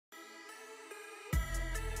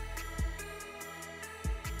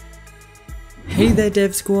Hey there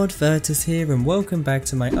Dev Squad, Virtus here and welcome back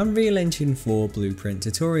to my Unreal Engine 4 blueprint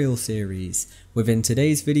tutorial series. Within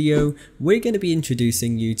today's video, we're going to be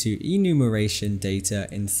introducing you to enumeration data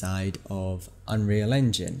inside of Unreal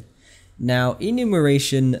Engine. Now,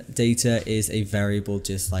 enumeration data is a variable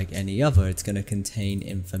just like any other. It's going to contain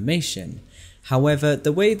information. However,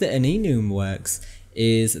 the way that an enum works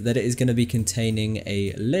is that it is going to be containing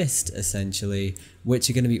a list essentially, which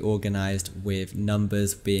are going to be organized with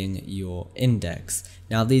numbers being your index.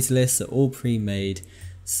 Now these lists are all pre-made,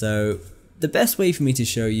 so the best way for me to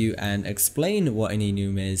show you and explain what an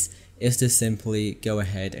enum is to simply go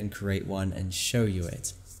ahead and create one and show you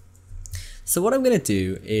it. So what I'm going to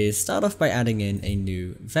do is start off by adding in a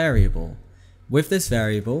new variable. With this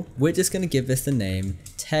variable, we're just going to give this the name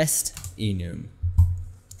test enum.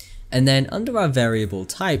 And then under our variable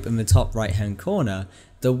type in the top right hand corner,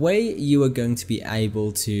 the way you are going to be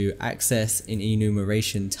able to access an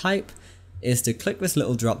enumeration type is to click this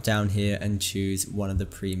little drop down here and choose one of the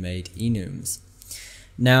pre-made enums.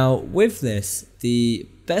 Now with this, the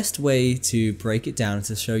best way to break it down is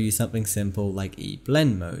to show you something simple like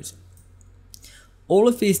eBlend mode. All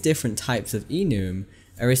of these different types of enum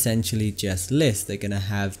are essentially just lists. They're going to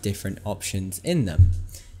have different options in them.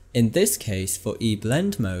 In this case, for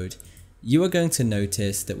eBlend mode, you are going to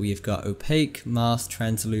notice that we've got opaque, mask,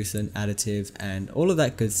 translucent, additive, and all of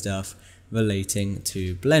that good stuff relating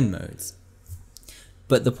to blend modes.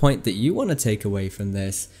 But the point that you want to take away from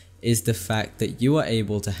this is the fact that you are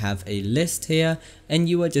able to have a list here, and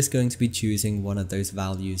you are just going to be choosing one of those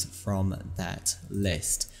values from that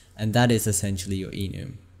list. And that is essentially your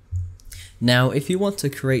enum. Now, if you want to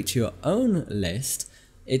create your own list,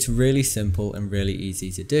 it's really simple and really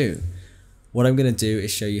easy to do. What I'm going to do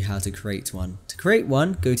is show you how to create one. To create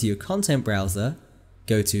one, go to your content browser,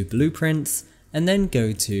 go to blueprints, and then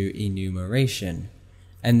go to enumeration.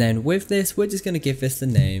 And then with this, we're just going to give this the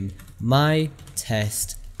name my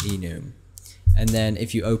test enum. And then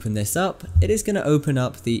if you open this up, it is going to open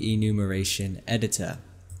up the enumeration editor.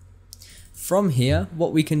 From here,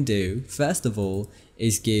 what we can do, first of all,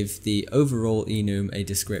 is give the overall enum a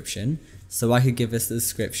description. So I could give this the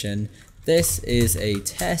description, this is a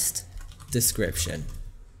test description.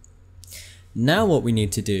 Now what we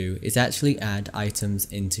need to do is actually add items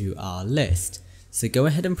into our list. So go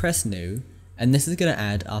ahead and press new, and this is going to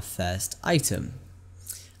add our first item.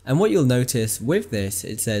 And what you'll notice with this,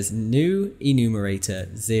 it says new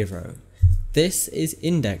enumerator 0. This is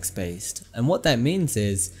index based, and what that means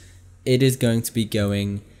is it is going to be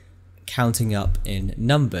counting up in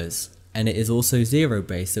numbers. And it is also 0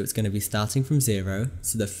 based, so it's going to be starting from 0.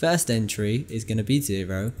 So the first entry is going to be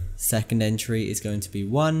 0, second entry is going to be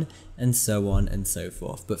 1, and so on and so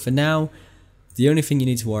forth. But for now, the only thing you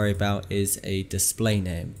need to worry about is a display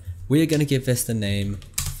name. We are going to give this the name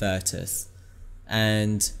Virtus,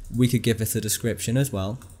 and we could give this a description as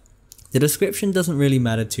well. The description doesn't really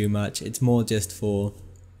matter too much, it's more just for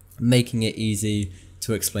making it easy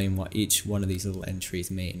to explain what each one of these little entries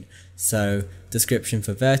mean. So description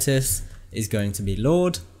for Virtus is going to be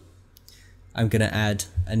Lord. I'm going to add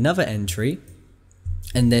another entry,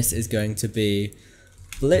 and this is going to be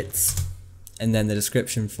Blitz, and then the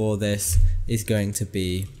description for this is going to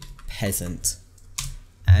be Peasant,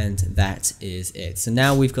 and that is it. So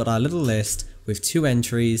now we've got our little list with 2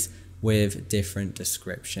 entries with different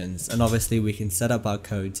descriptions, and obviously we can set up our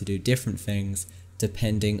code to do different things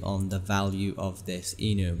depending on the value of this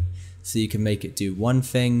enum. So you can make it do one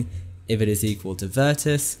thing if it is equal to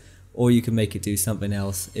Virtus, or you can make it do something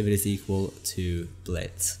else if it is equal to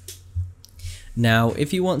Blitz. Now,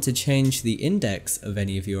 if you want to change the index of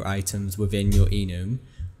any of your items within your enum,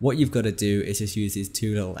 what you've got to do is just use these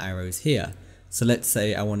 2 little arrows here. So let's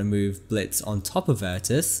say I want to move Blitz on top of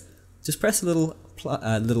Virtus, just press a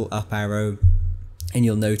little up arrow, and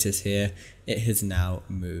you'll notice here it has now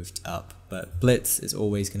moved up, but Blitz is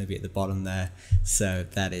always going to be at the bottom there, so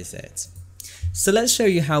that is it. So let's show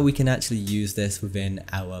you how we can actually use this within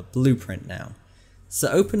our blueprint now. So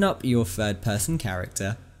open up your third person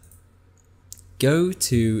character, go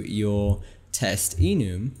to your test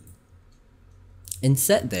enum, and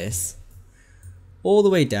set this all the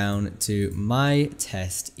way down to my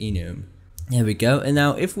test enum. There we go. And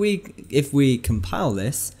now if we compile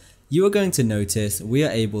this, you are going to notice we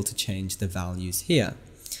are able to change the values here.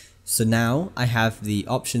 So now I have the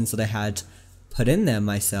options that I had put in there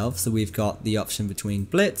myself. So we've got the option between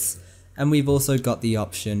Blitz, and we've also got the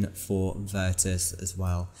option for Virtus as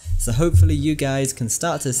well. So hopefully you guys can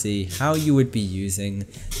start to see how you would be using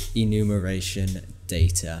enumeration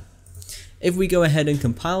data. If we go ahead and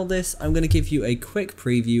compile this, I'm going to give you a quick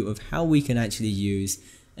preview of how we can actually use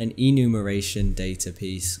an enumeration data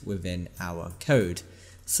piece within our code.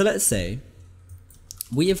 So let's say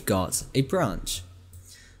we have got a branch,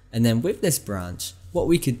 and then with this branch, what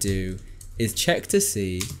we could do is check to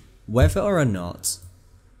see whether or not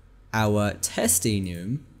our test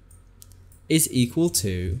enum is equal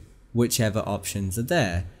to whichever options are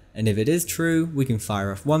there. And if it is true, we can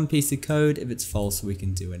fire off one piece of code. If it's false, we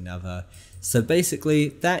can do another. So basically,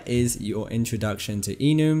 that is your introduction to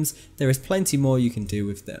enums. There is plenty more you can do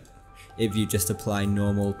with them if you just apply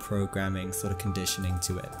normal programming sort of conditioning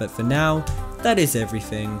to it. But for now, that is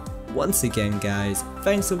everything. Once again, guys,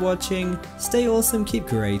 thanks for watching. Stay awesome, keep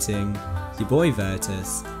creating. Your boy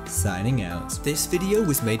Virtus, signing out. This video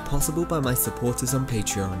was made possible by my supporters on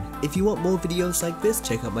Patreon. If you want more videos like this,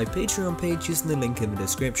 check out my Patreon page using the link in the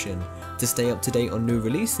description. To stay up to date on new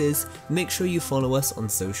releases, make sure you follow us on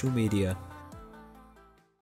social media.